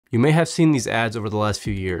You may have seen these ads over the last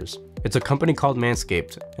few years. It's a company called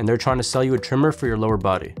Manscaped, and they're trying to sell you a trimmer for your lower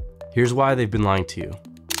body. Here's why they've been lying to you.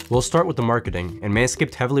 We'll start with the marketing, and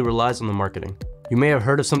Manscaped heavily relies on the marketing. You may have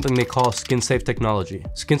heard of something they call skin-safe technology.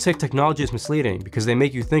 Skin-safe technology is misleading because they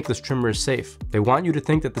make you think this trimmer is safe. They want you to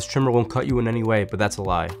think that this trimmer won't cut you in any way, but that's a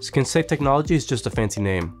lie. Skin-safe technology is just a fancy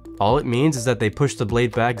name. All it means is that they push the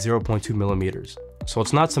blade back 0.2 millimeters. So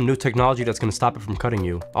it's not some new technology that's going to stop it from cutting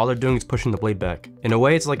you. All they're doing is pushing the blade back. In a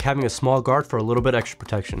way, it's like having a small guard for a little bit extra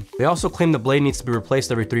protection. They also claim the blade needs to be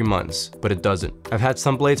replaced every 3 months, but it doesn't. I've had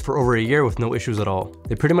some blades for over a year with no issues at all.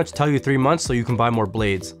 They pretty much tell you 3 months so you can buy more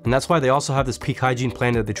blades. And that's why they also have this peak hygiene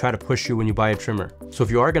plan that they try to push you when you buy a trimmer. So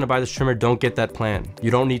if you are going to buy this trimmer, don't get that plan.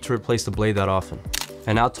 You don't need to replace the blade that often.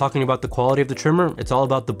 And now talking about the quality of the trimmer, it's all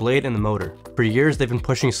about the blade and the motor. For years, they've been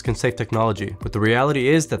pushing skin-safe technology, but the reality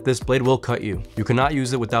is that this blade will cut you. You cannot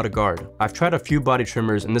use it without a guard. I've tried a few body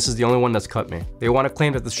trimmers, and this is the only one that's cut me. They want to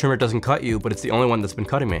claim that this trimmer doesn't cut you, but it's the only one that's been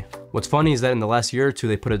cutting me. What's funny is that in the last year or two,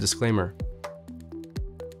 they put a disclaimer.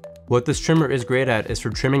 What this trimmer is great at is for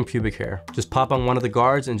trimming pubic hair. Just pop on one of the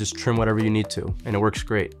guards and just trim whatever you need to, and it works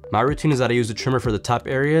great. My routine is that I use a trimmer for the top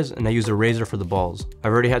areas and I use a razor for the balls.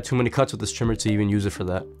 I've already had too many cuts with this trimmer to even use it for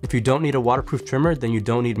that. If you don't need a waterproof trimmer, then you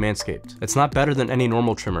don't need Manscaped. It's not better than any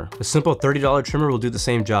normal trimmer. A simple $30 trimmer will do the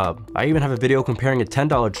same job. I even have a video comparing a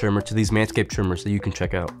 $10 trimmer to these Manscaped trimmers that you can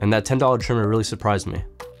check out. And that $10 trimmer really surprised me.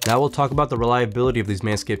 Now we'll talk about the reliability of these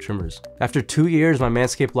Manscaped trimmers. After 2 years, my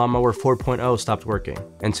Manscaped Mower 4.0 stopped working.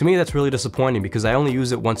 And to me, that's really disappointing because I only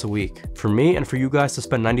use it once a week. For me and for you guys to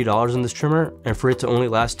spend $90 on this trimmer and for it to only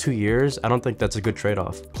last 2 years, I don't think that's a good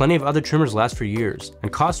trade-off. Plenty of other trimmers last for years,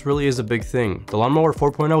 and cost really is a big thing. The Mower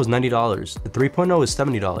 4.0 is $90, the 3.0 is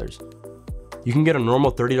 $70. You can get a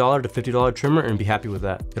normal $30 to $50 trimmer and be happy with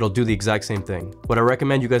that. It'll do the exact same thing. What I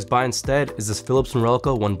recommend you guys buy instead is this Philips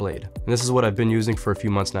Relico 1 blade. And this is what I've been using for a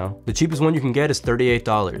few months now. The cheapest one you can get is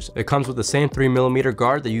 $38. It comes with the same 3mm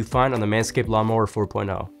guard that you find on the Manscaped Mower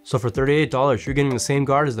 4.0. So for $38, you're getting the same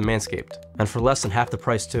guard as the Manscaped. And for less than half the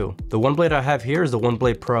price too. The 1 blade I have here is the 1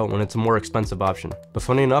 blade Pro, and it's a more expensive option. But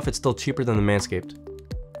funny enough, it's still cheaper than the Manscaped.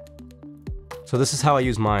 So this is how I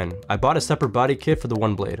use mine. I bought a separate body kit for the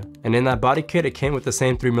 1 blade. And in that body kit, it came with the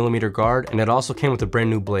same 3mm guard, and it also came with a brand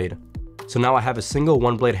new blade. So now I have a single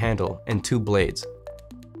 1 blade handle and 2 blades.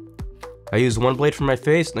 I use 1 blade for my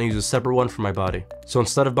face and I use a separate one for my body. So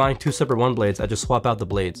instead of buying 2 separate 1 blades, I just swap out the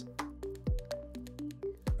blades.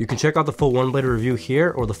 You can check out the full 1 blade review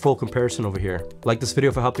here or the full comparison over here. Like this video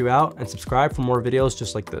if it helped you out, and subscribe for more videos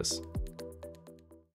just like this.